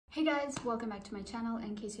Hey guys, welcome back to my channel.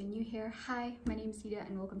 In case you're new here, hi, my name is Dida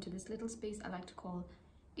and welcome to this little space I like to call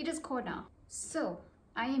Dida's Corner. So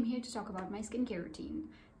I am here to talk about my skincare routine.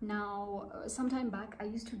 Now, some time back, I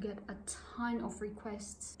used to get a ton of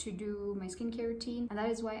requests to do my skincare routine, and that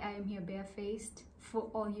is why I am here barefaced for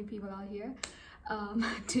all you people out here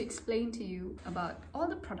to explain to you about all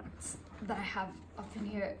the products that I have up in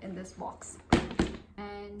here in this box.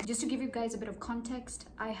 And just to give you guys a bit of context,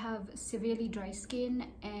 I have severely dry skin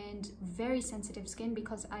and very sensitive skin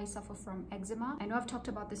because I suffer from eczema. I know I've talked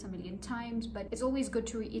about this a million times, but it's always good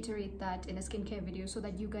to reiterate that in a skincare video so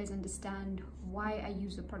that you guys understand why I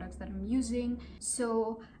use the products that I'm using.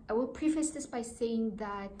 So I will preface this by saying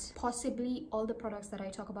that possibly all the products that I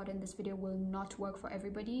talk about in this video will not work for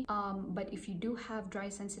everybody. But if you do have dry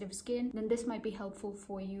sensitive skin, then this might be helpful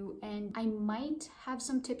for you. And I might have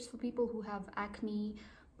some tips for people who have acne,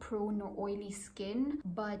 prone or oily skin,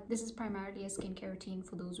 but this is primarily a skincare routine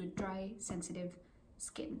for those with dry sensitive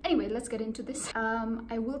skin. Anyway, let's get into this.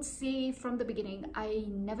 I will say from the beginning, I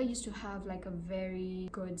never used to have like a very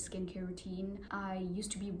good skincare routine. I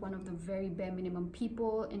used to be one of the very bare minimum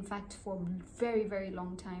people. In fact, for a very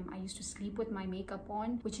long time, I used to sleep with my makeup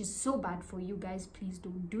on, which is so bad for you guys. Please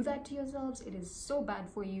don't do that to yourselves. It is so bad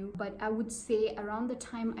for you. But I would say around the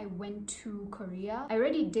time I went to Korea, I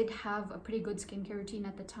already did have a pretty good skincare routine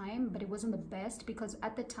at the time, but it wasn't the best because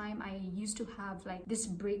at the time I used to have like this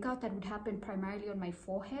breakout that would happen primarily on my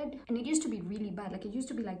forehead, and it used to be really bad. Like it used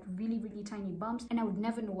to be like really tiny bumps, and I would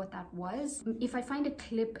never know what that was. If I find a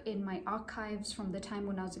clip in my archives from the time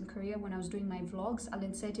when I was in Korea, when I was doing my vlogs, I'll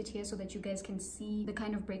insert it here so that you guys can see the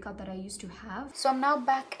kind of breakout that I used to have. So I'm now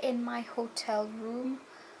back in my hotel room.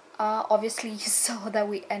 Obviously you saw that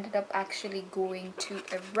we ended up actually going to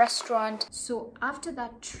a restaurant. So after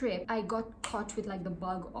that trip, I got caught with like the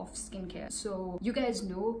bug of skincare. So you guys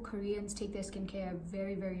know Koreans take their skincare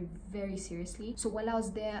very seriously. So while I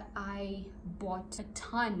was there, I bought a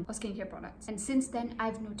ton of skincare products, and since then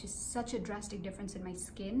I've noticed such a drastic difference in my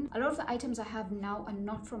skin. A lot of the items I have now are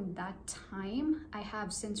not from that time. I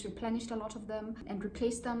have since replenished a lot of them and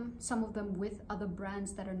replaced them, some of them with other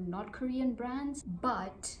brands that are not Korean brands,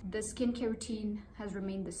 but the skincare routine has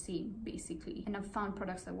remained the same basically, and I've found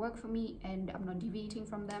products that work for me and I'm not deviating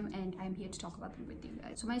from them, and I'm here to talk about them with you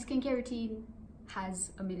guys. So my skincare routine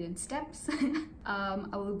has a million steps.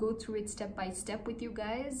 I will go through it step by step with you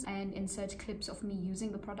guys and insert clips of me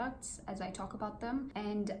using the products as I talk about them,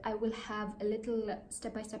 and I will have a little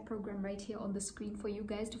step-by-step program right here on the screen for you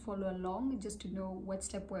guys to follow along just to know what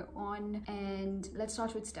step we're on. And let's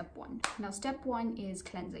start with step one. Now step one is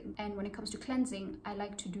cleansing, and when it comes to cleansing, I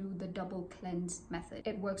like to do the double cleanse method.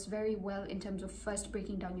 It works very well in terms of first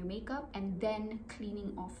breaking down your makeup and then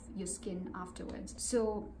cleaning off your skin afterwards.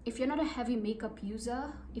 So if you're not a heavy makeup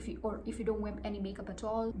user, if you don't wear any makeup at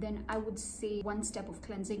all, then I would say one step of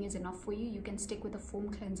cleansing is enough for you. You can stick with a foam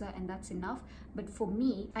cleanser and that's enough. But for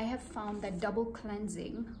me, I have found that double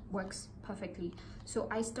cleansing works perfectly. So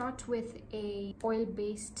I start with a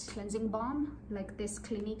oil-based cleansing balm like this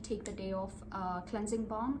Clinique Take the Day Off cleansing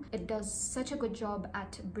balm. It does such a good job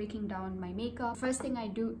at breaking down my makeup. First thing I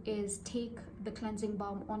do is take the cleansing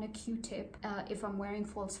balm on a Q-tip if I'm wearing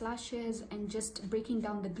false lashes, and just breaking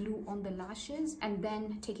down the glue on the lashes and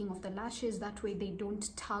then taking off the lashes. That way they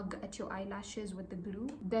don't tug at your eyelashes with the glue.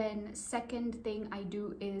 Then second thing I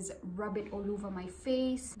do is rub it all over my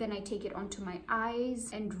face. Then I take it onto my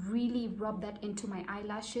eyes and really rub that into my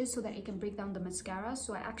eyelashes so that it can break down the mascara.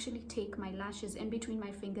 So I actually take my lashes in between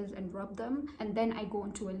my fingers and rub them, and then I go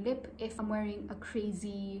onto a lip if I'm wearing a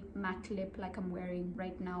crazy matte lip like I'm wearing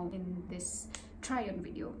right now in this try-on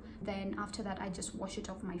video. Then after that I just wash it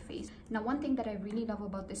off my face. Now one thing that I really love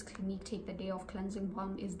about this Clinique Take the Day Off cleansing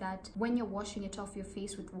balm is that when you're washing it off your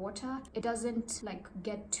face with water, it doesn't like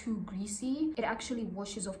get too greasy. It actually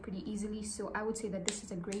washes off pretty easily, so I would say that this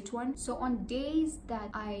is a great one. So on days that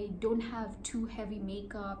I don't have too heavy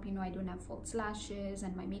makeup, you know, I don't have false lashes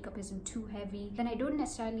and my makeup isn't too heavy, then I don't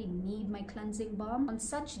necessarily need my cleansing balm. On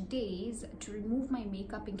such days, to remove my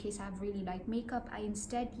makeup in case I have really light makeup, I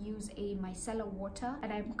instead use a micellar water,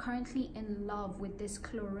 and I'm currently in love with this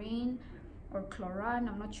chlorine or chloran,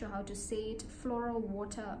 I'm not sure how to say it, floral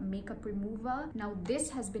water makeup remover. Now this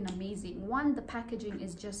has been amazing. One, the packaging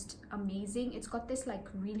is just amazing. It's got this like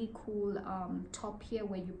really cool top here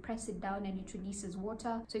where you press it down and it releases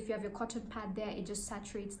water. So if you have your cotton pad there, it just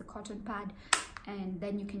saturates the cotton pad and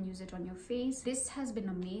then you can use it on your face. This has been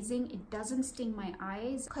amazing. It doesn't sting my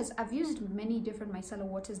eyes, because I've used many different micellar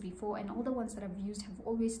waters before, and all the ones that I've used have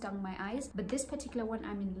always stung my eyes, but this particular one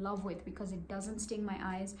I'm in love with because it doesn't sting my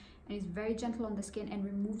eyes and it's very gentle on the skin and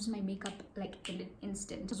removes my makeup like in an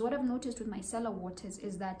instant. Because what I've noticed with micellar waters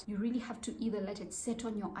is that you really have to either let it sit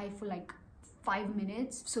on your eye for like 5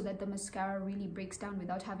 minutes so that the mascara really breaks down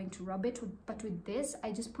without having to rub it, but with this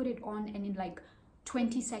I just put it on and in like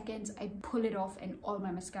 20 seconds I pull it off and all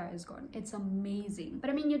my mascara is gone. It's amazing.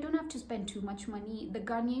 But I mean, you don't have to spend too much money. The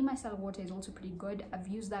Garnier micellar water is also pretty good. I've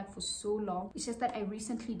used that for so long. It's just that I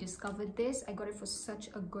recently discovered this. I got it for such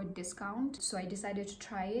a good discount, so I decided to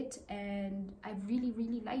try it and I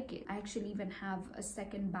really like it. I actually even have a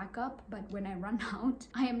second backup, but when I run out,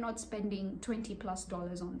 I am not spending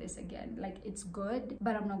 $20+ on this again. Like, it's good,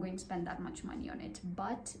 but I'm not going to spend that much money on it.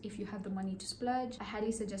 But if you have the money to splurge, I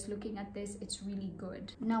highly suggest looking at this. It's really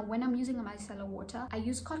good. Now, when I'm using a micellar water, I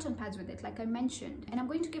use cotton pads with it, like I mentioned, and I'm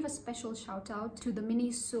going to give a special shout out to the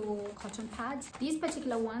Miniso cotton pads. These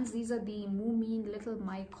particular ones, these are the Moomin Little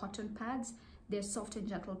My cotton pads. They're soft and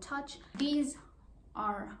gentle touch. These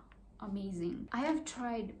are amazing. I have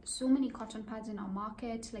tried so many cotton pads in our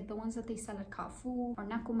market, like the ones that they sell at Carrefour or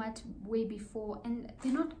Nakumat way before, and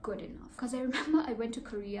they're not good enough. Because I remember I went to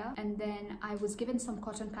Korea and then I was given some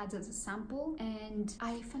cotton pads as a sample and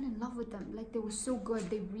I fell in love with them. Like, they were so good.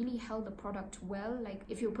 They really held the product well. Like,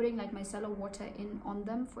 if you're putting like micellar water in on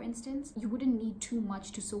them, for instance, you wouldn't need too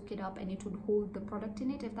much to soak it up and it would hold the product in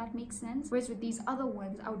it, if that makes sense. Whereas with these other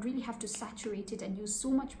ones, I would really have to saturate it and use so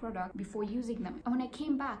much product before using them. And when I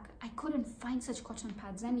came back, I couldn't find such cotton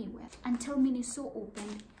pads anywhere until Miniso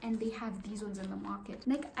opened and they have these ones in the market.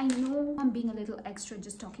 Like, I know I'm being a little extra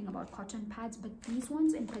just talking about cotton pads, but these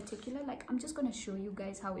ones in particular, like, I'm just gonna show you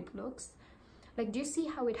guys how it looks. Like, do you see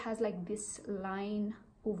how it has like this line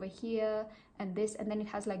over here and this, and then it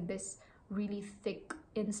has like this really thick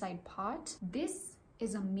inside part? This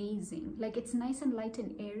is amazing. Like, it's nice and light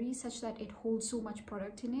and airy such that it holds so much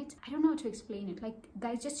product in it. I don't know how to explain it. Like,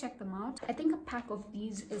 guys, just check them out. I think a pack of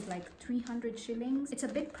these is like 300 shillings. It's a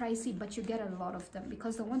bit pricey, but you get a lot of them,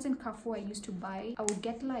 because the ones in Carrefour I used to buy, I would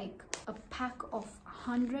get like a pack of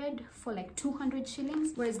 100 for like 200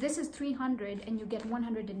 shillings, whereas this is 300 and you get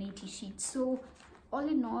 180 sheets. So all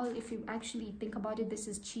in all, if you actually think about it, this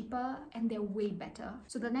is cheaper and they're way better.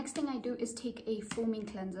 So the next thing I do is take a foaming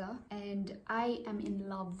cleanser, and I am in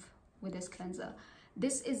love with this cleanser.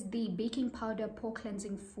 This is the baking powder pore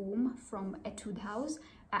cleansing foam from Etude House.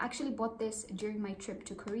 I actually bought this during my trip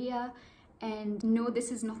to Korea. And no,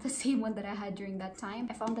 this is not the same one that I had during that time.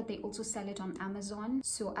 I found that they also sell it on Amazon,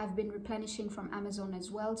 so I've been replenishing from Amazon as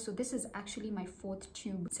well. So this is actually my 4th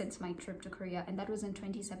tube since my trip to Korea, and that was in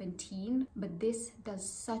 2017. But this does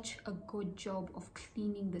such a good job of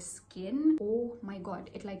cleaning the skin. Oh my god,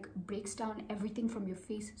 it like breaks down everything from your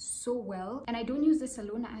face so well. And I don't use this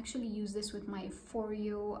alone. I actually use this with my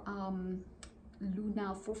Foreo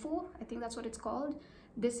Luna Fofo, I think that's what it's called.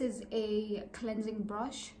 This is a cleansing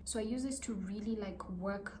brush, so I use this to really like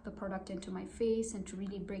work the product into my face and to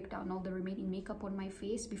really break down all the remaining makeup on my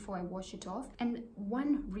face before I wash it off. And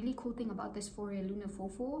one really cool thing about this Foreo Luna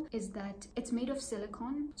Fofo is that it's made of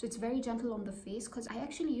silicone, so it's very gentle on the face, because I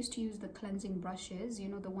actually used to use the cleansing brushes, you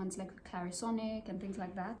know, the ones like Clarisonic and things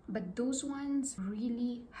like that, but those ones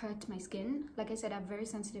really hurt my skin. Like I said, I have very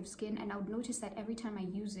sensitive skin, and I would notice that every time I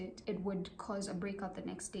use it, it would cause a breakout the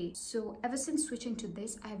next day. So ever since switching to this,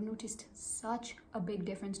 I have noticed such a big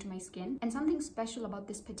difference to my skin. And something special about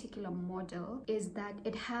this particular model is that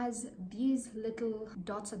it has these little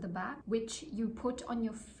dots at the back which you put on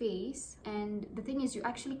your face, and the thing is, you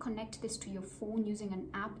actually connect this to your phone using an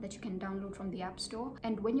app that you can download from the App Store.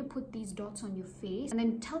 And when you put these dots on your face, and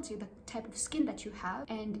then it tells you the type of skin that you have,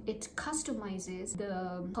 and it customizes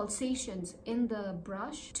the pulsations in the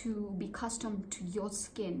brush to be custom to your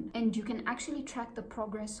skin, and you can actually track the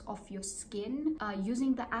progress of your skin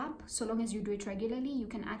using the app. So long as you do it regularly, you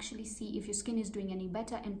can actually see if your skin is doing any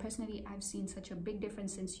better. And personally, I've seen such a big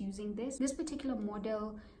difference since using this. This particular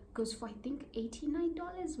model goes for, I think,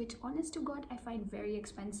 $89, which honest to god I find very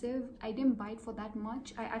expensive. I didn't buy it for that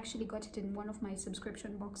much. I actually got it in one of my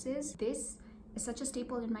subscription boxes. This is such a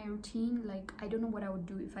staple in my routine. Like, I don't know what I would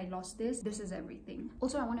do if I lost this. This is everything.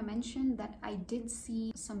 Also, I want to mention that I did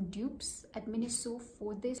see some dupes at Miniso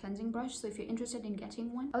for this cleansing brush, so if you're interested in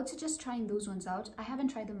getting one, I would suggest trying those ones out. I haven't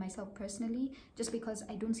tried them myself personally, just because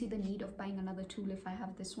I don't see the need of buying another tool if I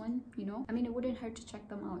have this one, you know. I mean, it wouldn't hurt to check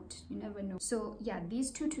them out, you never know. So yeah,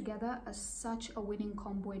 these two together are such a winning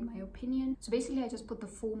combo in my opinion. So basically, I just put the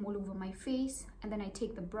foam all over my face, and then I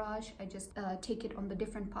take the brush, I just take it on the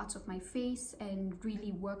different parts of my face, and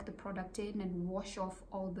really work the product in and wash off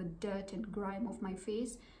all the dirt and grime off my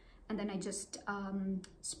face. And then I just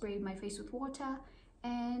spray my face with water,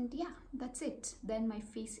 and yeah, that's it. Then my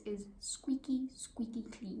face is squeaky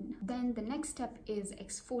clean. Then the next step is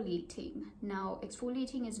exfoliating. Now,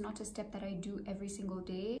 exfoliating is not a step that I do every single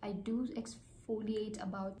day. I do exfoliate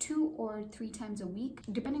about 2 or 3 times a week,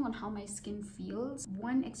 depending on how my skin feels.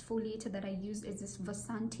 One exfoliator that I use is this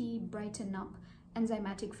Vasanti Brighten Up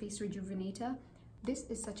Enzymatic Face Rejuvenator. This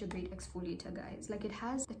is such a great exfoliator, guys. Like, it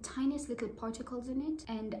has the tiniest little particles in it,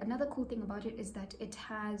 and another cool thing about it is that it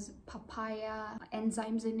has papaya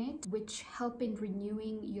enzymes in it, which help in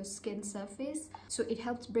renewing your skin surface. So it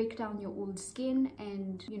helps break down your old skin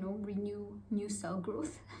and, you know, renew new cell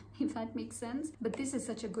growth, if that makes sense. But this is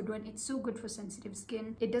such a good one. It's so good for sensitive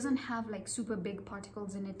skin. It doesn't have like super big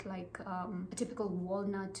particles in it like a typical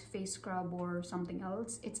walnut face scrub or something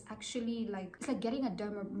else. It's actually like, it's like getting a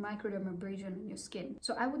microdermabrasion on your skin.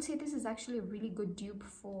 So I would say this is actually a really good dupe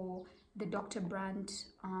for the Dr. Brandt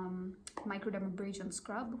microdermabrasion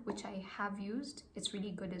scrub, which I have used. It's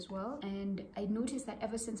really good as well, and I noticed that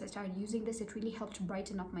ever since I started using this, it really helped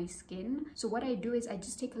brighten up my skin. So what I do is I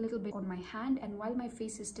just take a little bit on my hand, and while my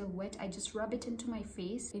face is still wet, I just rub it into my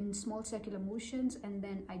face in small circular motions, and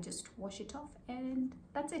then I just wash it off, and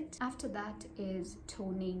that's it. After that is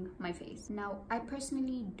toning my face. Now, I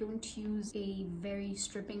personally don't use a very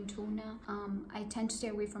stripping toner. I tend to stay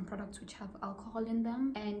away from products which have alcohol in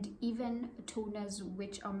them, and even toners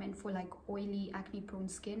which are meant for like oily, acne prone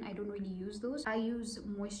skin, I don't really use those. I use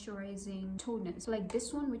moisturizing toners. So like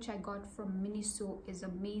this one, which I got from Miniso, is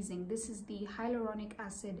amazing. This is the Hyaluronic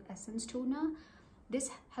Acid Essence Toner. This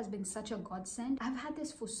has been such a godsend. I've had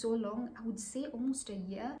this for so long, I would say almost a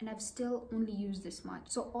year, and I've still only used this much.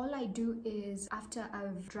 So all I do is, after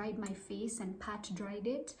I've dried my face and pat dried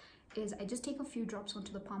it, is I just take a few drops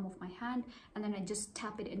onto the palm of my hand, and then I just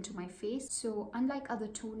tap it into my face. So unlike other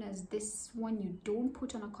toners, this one you don't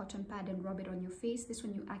put on a cotton pad and rub it on your face. This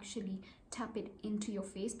one you actually tap it into your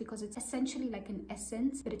face, because it's essentially like an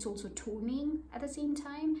essence, but it's also toning at the same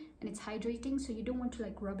time, and it's hydrating, so you don't want to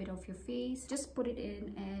like rub it off your face. Just put it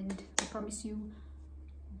in, and I promise you,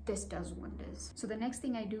 this does wonders. So the next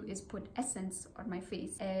thing I do is put essence on my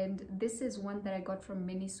face, and this is one that I got from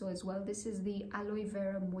Miniso as well. This is the Aloe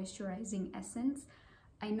Vera Moisturising Essence.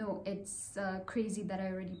 I know it's crazy that I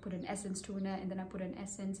already put an essence toner and then I put an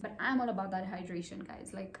essence, but I'm all about that hydration,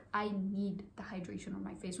 guys. Like, I need the hydration on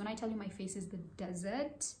my face. When I tell you my face is the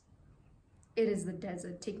desert, it is the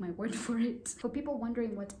desert, take my word for it. For people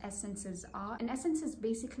wondering what essences are, an essence is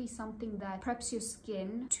basically something that preps your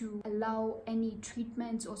skin to allow any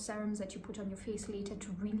treatments or serums that you put on your face later to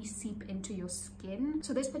really seep into your skin.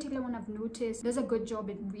 So this particular one, I've noticed, does a good job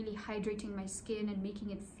in really hydrating my skin and making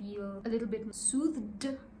it feel a little bit soothed.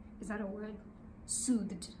 Is that a word?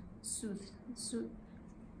 Soothed.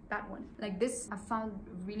 That one. Like, this I found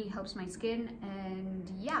really helps my skin,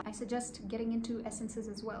 and yeah, I suggest getting into essences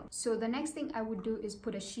as well. So the next thing I would do is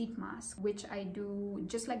put a sheet mask, which I do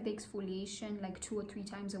just like the exfoliation, like 2 or 3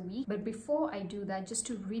 times a week. But before I do that, just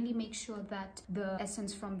to really make sure that the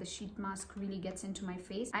essence from the sheet mask really gets into my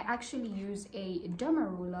face, I actually use a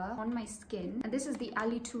derma roller on my skin, and this is the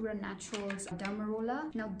Alitura Naturals derma roller.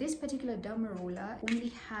 Now, this particular derma roller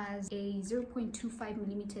only has a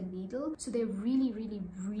 0.25mm needle, so they're really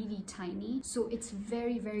tiny, so it's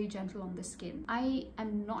very gentle on the skin. I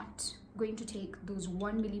am not going to take those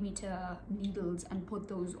 1mm needles and put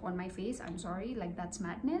those on my face. I'm sorry, like, that's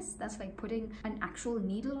madness. That's like putting an actual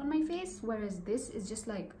needle on my face, whereas this is just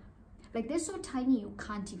like they're so tiny you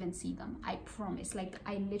can't even see them. I promise, like,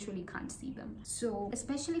 I literally can't see them. So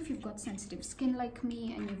especially if you've got sensitive skin like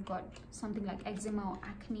me and you've got something like eczema or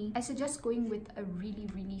acne, I suggest going with a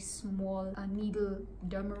really small needle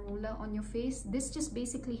derma roller on your face. This just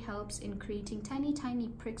basically helps in creating tiny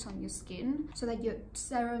pricks on your skin, so that your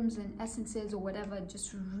serums and essences or whatever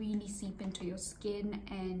just really seep into your skin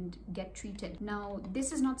and get treated. Now,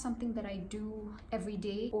 this is not something that I do every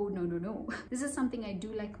day. Oh no. This is something I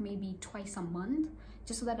do like maybe twice a month,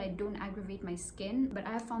 just so that I don't aggravate my skin. But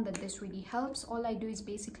I have found that this really helps. All I do is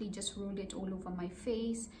basically just roll it all over my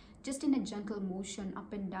face, just in a gentle motion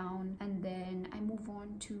up and down, and then I move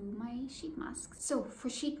on to my sheet masks. So for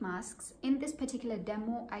sheet masks, in this particular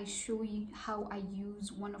demo, I show you how I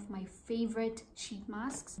use one of my favorite sheet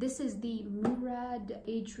masks. This is the Murad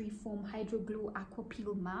Age Reform Hydro Glow Aqua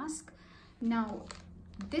Peel Mask. Now,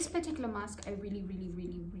 this particular mask I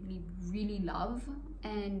really love.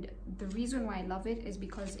 And the reason why I love it is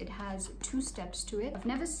because it has 2 steps to it. I've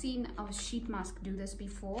never seen a sheet mask do this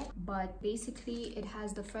before, but basically it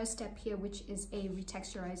has the first step here, which is a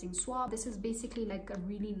retexturizing swab. This is basically like a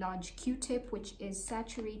really large Q-tip which is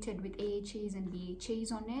saturated with AHAs and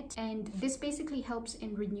BHAs on it, and this basically helps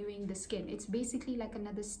in renewing the skin. It's basically like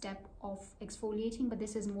another step of exfoliating, but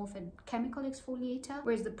this is more of a chemical exfoliator,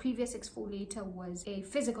 whereas the previous exfoliator was a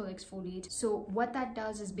physical exfoliator. So what that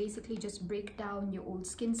does is basically just break down your old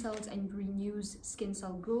skin cells and renews skin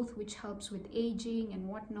cell growth, which helps with aging and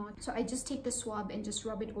whatnot. So I just take the swab and just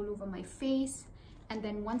rub it all over my face, and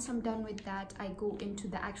then once I'm done with that, I go into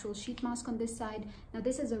the actual sheet mask on this side. Now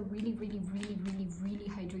this is a really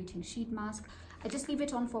hydrating sheet mask. I just leave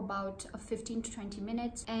it on for about 15 to 20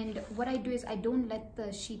 minutes, and what I do is I don't let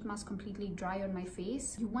the sheet mask completely dry on my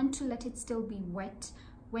face. You want to let it still be wet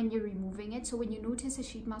when you're removing it. So when you notice a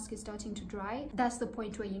sheet mask is starting to dry, that's the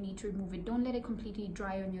point where you need to remove it. Don't let it completely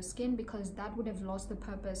dry on your skin, because that would have lost the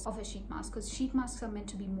purpose of a sheet mask, because sheet masks are meant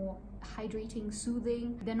to be more hydrating,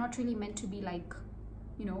 soothing. They're not really meant to be like,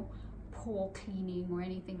 you know, pore cleaning or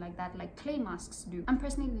anything like that, like clay masks do. I'm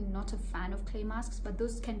personally not a fan of clay masks, but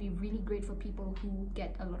those can be really great for people who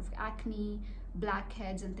get a lot of acne,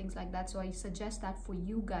 blackheads and things like that. So I suggest that for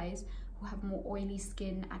you guys who have more oily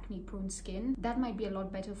skin, acne prone skin, that might be a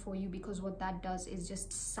lot better for you, because what that does is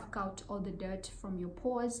just suck out all the dirt from your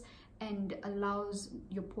pores and allows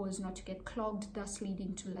your pores not to get clogged, thus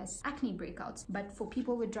leading to less acne breakouts. But for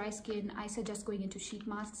people with dry skin, I suggest going into sheet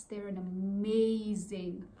masks. They're an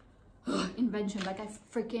amazing invention. Like, I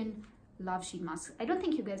freaking love sheet masks. I don't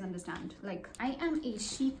think you guys understand. Like, I am a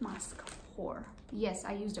sheet mask whore. Yes,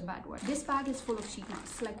 I used a bad word. This bag is full of sheet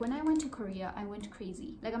masks. Like, when I went to Korea, I went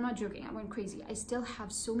crazy. Like, I'm not joking, I went crazy. I still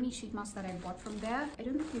have so many sheet masks that I bought from there. I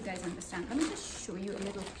don't think you guys understand. Let me just show you a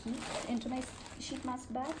little peek into my sheet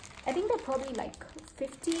mask bag. I think they're probably like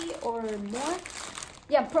 50 or more.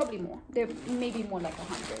 Yeah, probably more. They're maybe more like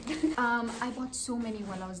 100. I bought so many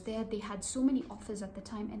while I was there. They had so many offers at the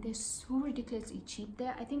time, and they're so ridiculously cheap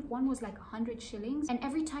there. I think one was like 100 shillings. And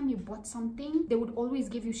every time you bought something, they would always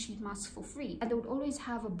give you sheet masks for free. And they would always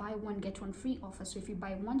have a buy one, get one free offer. So if you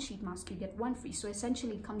buy one sheet mask, you get one free. So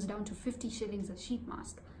essentially it comes down to 50 shillings a sheet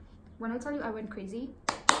mask. When I tell you I went crazy,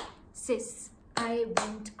 sis, I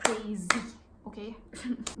went crazy. Okay.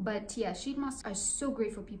 But yeah, sheet masks are so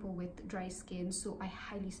great for people with dry skin, so I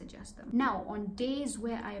highly suggest them. Now, on days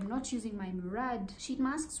where I am not using my Murad sheet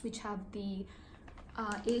masks, which have the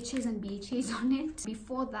AHAs and BHAs on it,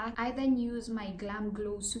 before that I then use my Glam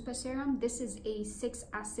Glow Super Serum. This is a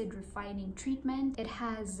 6-acid refining treatment. It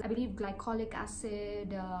has, I believe, glycolic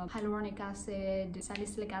acid, hyaluronic acid,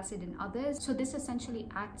 salicylic acid and others. So this essentially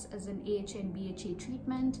acts as an AHA and BHA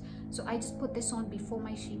treatment. So I just put this on before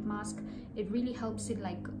my sheet mask. It really helps in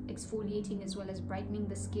like exfoliating as well as brightening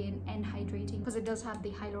the skin and hydrating, because it does have the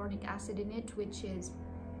hyaluronic acid in it, which is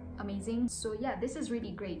amazing. So yeah, this is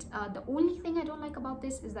really great. The only thing I don't like about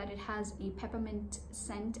this is that it has a peppermint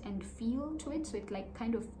scent and feel to it, so it like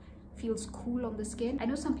kind of feels cool on the skin. I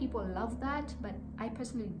know some people love that, but I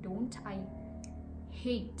personally don't. I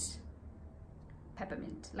hate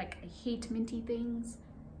peppermint. Like, I hate minty things.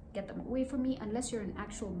 Get them away from me. Unless you're an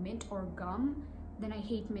actual mint or gum, then I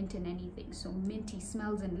hate mint in anything. So minty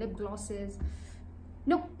smells and lip glosses,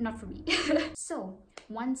 nope, not for me. So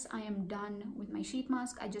once I am done with my sheet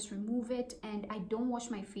mask, I just remove it and I don't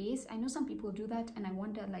wash my face. I know some people do that and I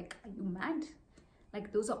wonder, like, are you mad?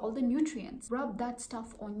 Like, those are all the nutrients. Rub that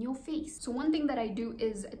stuff on your face. So one thing that I do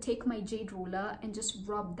is take my jade roller and just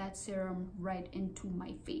rub that serum right into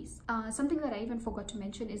my face. Something that I even forgot to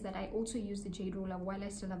mention is that I also use the jade roller while I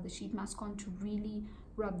still have the sheet mask on to really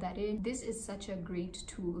rub that in. This is such a great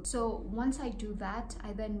tool. So once I do that,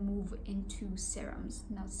 I then move into serums.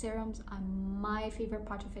 Now, serums are my favorite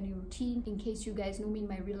part of any routine. In case you guys know me in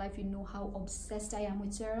my real life, you know how obsessed I am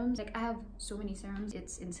with serums. Like, I have so many serums,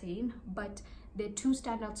 it's insane. But there are 2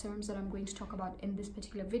 standout serums that I'm going to talk about in this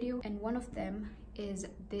particular video, and one of them is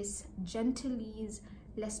this Gentillesse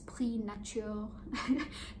L'Esprit Nature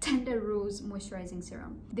Tender Rose Moisturizing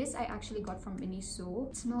Serum. This I actually got from Miniso.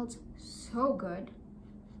 It smells so good.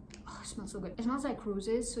 Oh, it smells so good. It smells like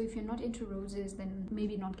roses, so if you're not into roses, then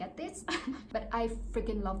maybe not get this. But I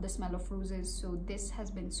freaking love the smell of roses, so this has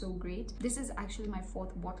been so great. This is actually my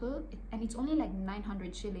 4th bottle, and it's only like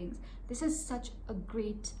 900 shillings. This is such a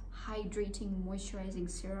great hydrating moisturizing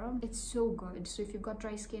serum. It's so good. So if you've got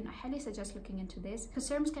dry skin, I highly suggest looking into this, because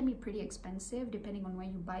serums can be pretty expensive depending on where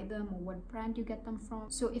you buy them or what brand you get them from.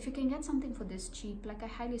 So if you can get something for this cheap, like, I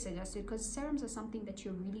highly suggest it, because serums are something that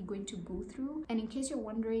you're really going to go through. And in case you're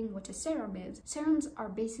wondering what a serum is, serums are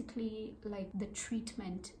basically like the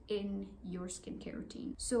treatment in your skincare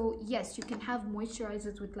routine. So yes, you can have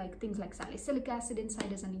moisturizers with like things like salicylic acid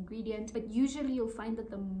inside as an ingredient, but usually you'll find that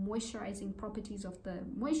the moisturizing properties of the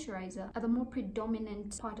moisturizer are the more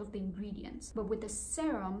predominant part of the ingredients. But with the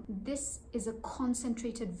serum, this is a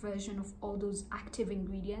concentrated version of all those active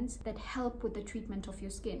ingredients that help with the treatment of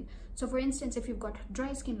your skin. So for instance, if you've got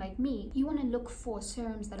dry skin like me, you want to look for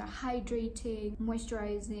serums that are hydrating,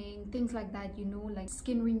 moisturizing, things like that, you know, like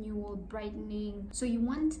skin renewal, brightening. So you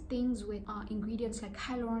want things with ingredients like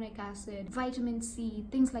hyaluronic acid, vitamin C,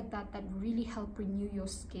 things like that, that really help renew your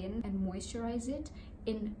skin and moisturize it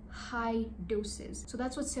in high doses. So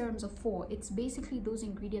that's what serums are for. It's basically those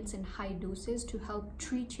ingredients in high doses to help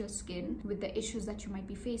treat your skin with the issues that you might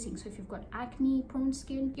be facing. So if you've got acne prone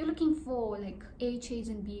skin, you're looking for like AHAs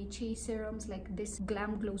and BHA serums, like this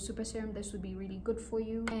Glam Glow Super Serum. This would be really good for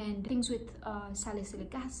you. And things with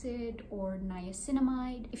salicylic acid or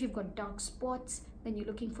niacinamide. If you've got dark spots, then you're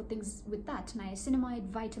looking for things with that, niacinamide,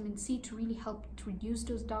 vitamin C, to really help to reduce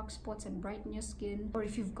those dark spots and brighten your skin. Or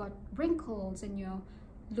if you've got wrinkles and you're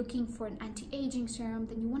looking for an anti-aging serum,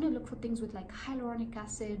 then you want to look for things with like hyaluronic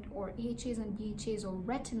acid or AHAs and BHAs or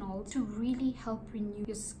retinol to really help renew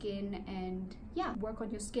your skin and work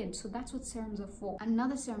on your skin. So that's what serums are for.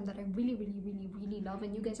 Another serum that I really love,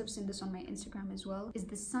 and you guys have seen this on my Instagram as well, is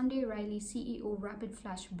the Sunday Riley CEO Rapid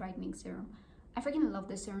Flash Brightening Serum. I freaking love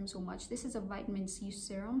this serum so much. This is a vitamin C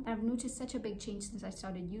serum. I've noticed such a big change since I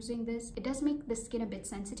started using this. It does make the skin a bit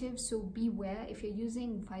sensitive, so beware if you're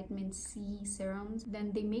using vitamin C serums,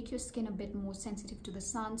 then they make your skin a bit more sensitive to the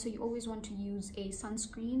sun. So you always want to use a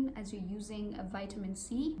sunscreen as you're using a vitamin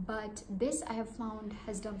C. But this, I have found,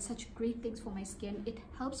 has done such great things for my skin. It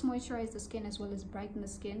helps moisturize the skin as well as brighten the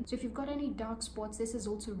skin. So if you've got any dark spots, this is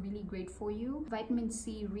also really great for you. Vitamin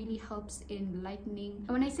C really helps in lightening.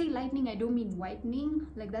 And when I say lightening, I don't mean whitening,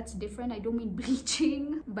 like that's different. I don't mean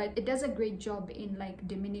bleaching, but it does a great job in like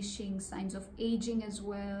diminishing signs of aging as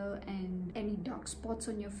well, and any dark spots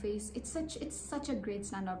on your face. It's such a great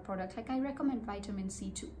standout product. Like, I recommend vitamin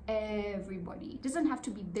C to everybody. It doesn't have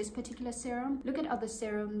to be this particular serum. Look at other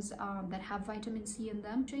serums that have vitamin C in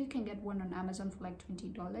them. I'm sure you can get one on Amazon for like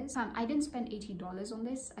 $20. I didn't spend $80 on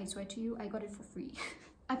this, I swear to you. I got it for free.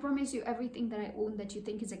 I promise you, everything that I own that you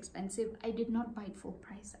think is expensive, I did not buy it full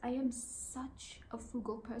price. I am such a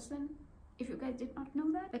frugal person. If you guys did not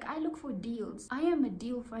know that, like, I look for deals. I am a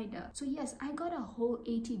deal finder. So yes, I got a whole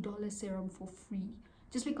 $80 serum for free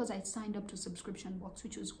just because I signed up to subscription box,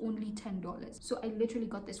 which was only $10. So I literally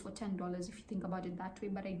got this for $10 if you think about it that way.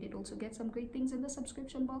 But I did also get some great things in the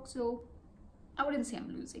subscription box, so I wouldn't say I'm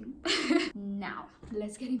losing. Now,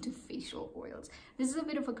 let's get into facial oils. This is a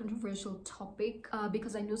bit of a controversial topic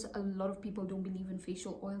because I know a lot of people don't believe in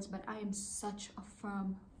facial oils, but I am such a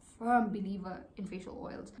firm believer in facial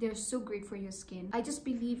oils. They're so great for your skin. I just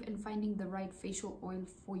believe in finding the right facial oil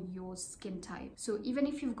for your skin type. So even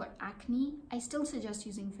if you've got acne, I still suggest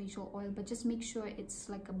using facial oil, but just make sure it's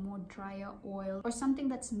like a more drier oil or something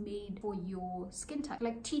that's made for your skin type.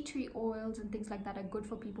 Like tea tree oils and things like that are good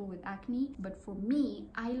for people with acne, but for me,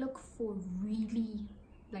 I look for really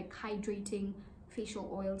like hydrating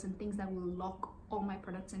facial oils and things that will lock all my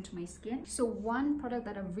products into my skin. So one product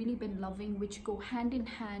that I've really been loving, which go hand in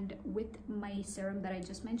hand with my serum that I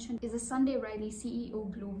just mentioned, is the Sunday Riley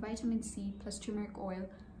CEO Glow Vitamin C plus Turmeric Oil.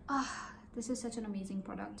 This is such an amazing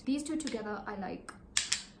product. These two together are like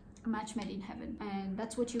a match made in heaven, and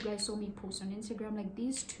that's what you guys saw me post on Instagram. Like,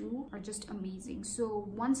 these two are just amazing. So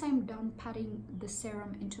once I'm done patting the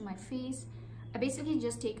serum into my face, I basically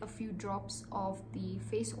just take a few drops of the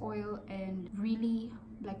face oil and really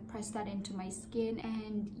like press that into my skin,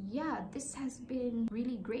 and yeah, this has been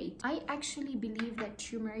really great. I actually believe that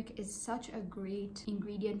turmeric is such a great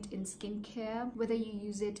ingredient in skincare, whether you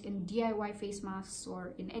use it in DIY face masks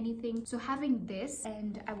or in anything. So having this,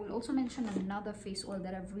 and I will also mention another face oil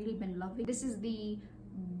that I've really been loving. This is the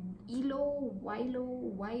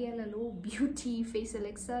YLLO Beauty Face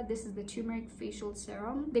Elixir. This is the turmeric facial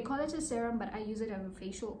serum. They call it a serum, but I use it as a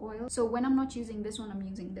facial oil. So when I'm not using this one, I'm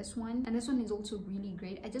using this one, and this one is also really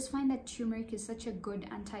great. I just find that turmeric is such a good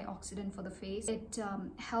antioxidant for the face. It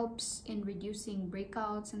helps in reducing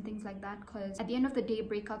breakouts and things like that, because at the end of the day,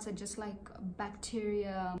 breakouts are just like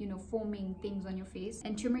bacteria, you know, forming things on your face,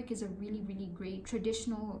 and turmeric is a really great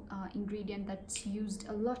traditional ingredient that's used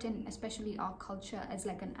a lot in especially our culture as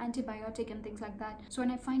like an antibiotic antibiotic and things like that. So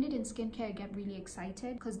when I find it in skincare, I get really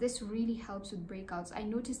excited because this really helps with breakouts. I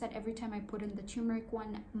notice that every time I put in the turmeric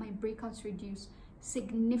one, my breakouts reduce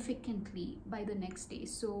significantly by the next day.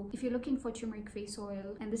 So if you're looking for turmeric face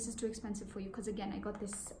oil and this is too expensive for you, because again I got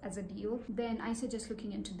this as a deal, then I suggest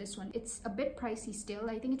looking into this one. It's a bit pricey still.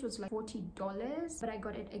 I think it was like $40, but I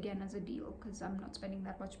got it again as a deal because I'm not spending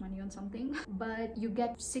that much money on something. But you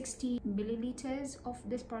get 60 milliliters of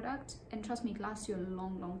this product, and trust me, it lasts you a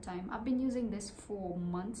long time. I've been using this for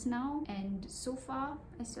months now, and so far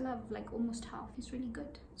I still have like almost half. It's really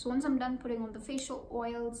good. So once I'm done putting on the facial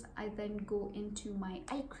oils, I then go into my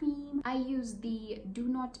eye cream. I use the Do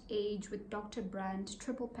Not Age with Dr. Brandt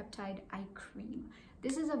triple peptide eye cream.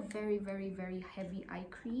 This is a very heavy eye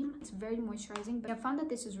cream. It's very moisturizing, but I found that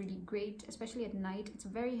this is really great, especially at night. It's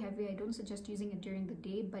very heavy. I don't suggest using it during the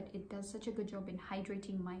day, but it does such a good job in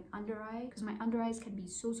hydrating my under eye because my under eyes can be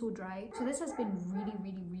so dry. So this has been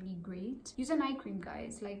really great. Use an eye cream,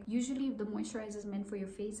 guys. Like, usually the moisturizers meant for your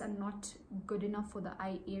face are not good enough for the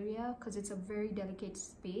eye area because it's a very delicate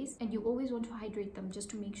space, and you always want to hydrate them just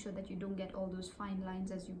to make sure that you don't get all those fine lines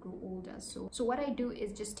as you grow older. So what I do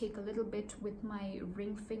is just take a little bit with my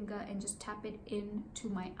ring finger and just tap it into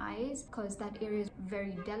my eyes because that area is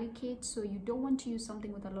very delicate. So you don't want to use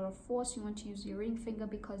something with a lot of force. You want to use your ring finger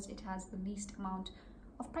because it has the least amount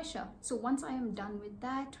of pressure. So once I am done with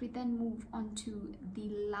that, we then move on to the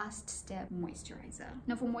last step, moisturizer.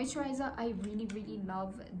 Now for moisturizer, I really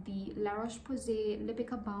love the La Roche-Posay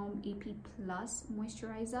Lipica Balm AP Plus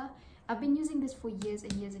moisturizer. I've been using this for years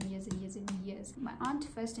and years. My aunt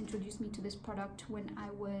first introduced me to this product when I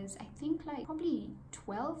was, I think, like probably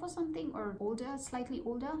 12 or something, or older, slightly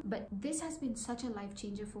older. But this has been such a life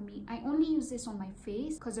changer for me. I only use this on my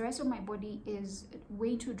face because the rest of my body is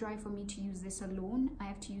way too dry for me to use this alone. I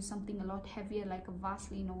have to use something a lot heavier like a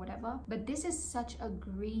Vaseline or whatever. But this is such a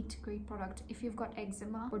great product. If you've got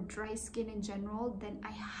eczema or dry skin in general, then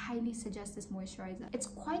I highly suggest this moisturizer. It's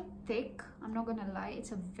quite thick, I'm not gonna lie.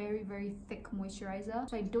 It's a very thick moisturizer,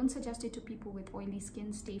 so I don't suggest it to people with oily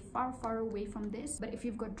skin. Stay far away from this. But if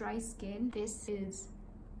you've got dry skin, this is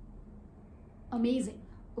amazing.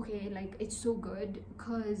 Okay, like, it's so good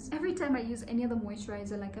because every time I use any other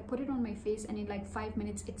moisturizer, like, I put it on my face and in like 5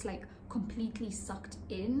 minutes it's like completely sucked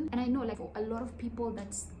in. And I know, like, for a lot of people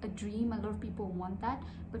that's a dream, a lot of people want that,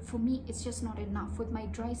 but for me it's just not enough. With my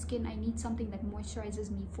dry skin, I need something that moisturizes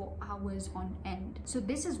me for hours on end. So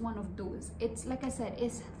this is one of those. It's, like I said,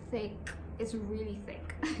 it's thick. It's really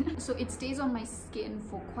thick. So it stays on my skin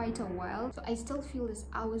for quite a while, so I still feel this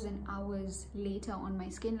hours and hours later on my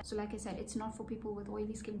skin. So like I said, it's not for people with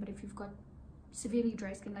oily skin, but if you've got severely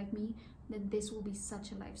dry skin like me, then this will be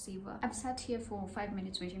such a lifesaver. I've sat here for 5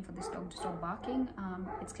 minutes waiting for this dog to stop barking.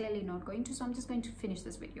 It's clearly not going to, so I'm just going to finish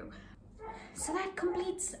this video. So that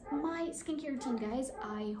completes my skincare routine, guys.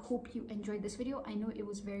 I hope you enjoyed this video. I know it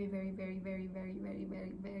was very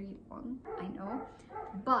long, I know,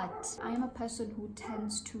 but I am a person who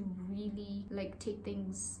tends to really like take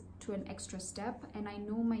things to an extra step, and I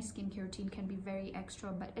know my skincare routine can be very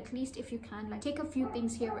extra, but at least if you can, like, take a few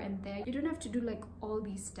things here and there. You don't have to do like all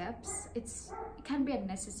these steps. It can be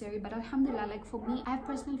unnecessary, but alhamdulillah, like, for me, I've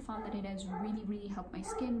personally found that it has really helped my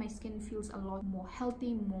skin. My skin feels a lot more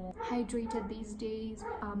healthy, more hydrated these days.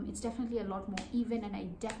 It's definitely a lot more even, and I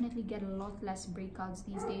definitely get a lot less breakouts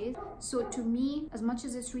these days. So to me, as much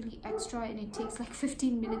as it's really extra and it takes like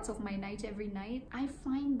 15 minutes of my night every night, I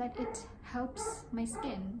find that it helps my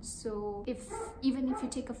skin. So even if you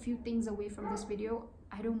take a few things away from this video,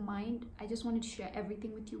 I don't mind. I just wanted to share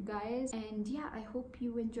everything with you guys, and yeah, I hope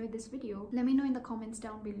you enjoyed this video. Let me know in the comments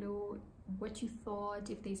down below what you thought,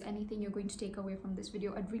 if there's anything you're going to take away from this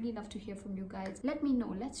video. I'd really love to hear from you guys. Let me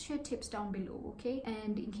know. Let's share tips down below, okay?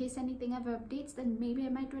 And in case anything ever updates, then maybe I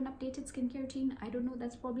might do an updated skincare routine. I don't know,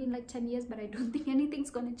 that's probably in like 10 years, but I don't think anything's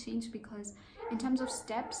gonna change because in terms of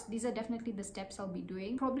steps, these are definitely the steps I'll be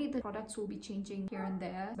doing. Probably the products will be changing here and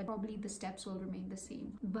there, but probably the steps will remain the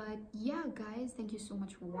same. But yeah, guys, thank you so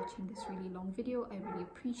much for watching this really long video. I really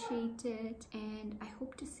appreciate it, and I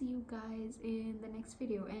hope to see you guys in the next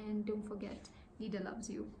video. And don't forget, Dida loves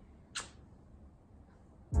you.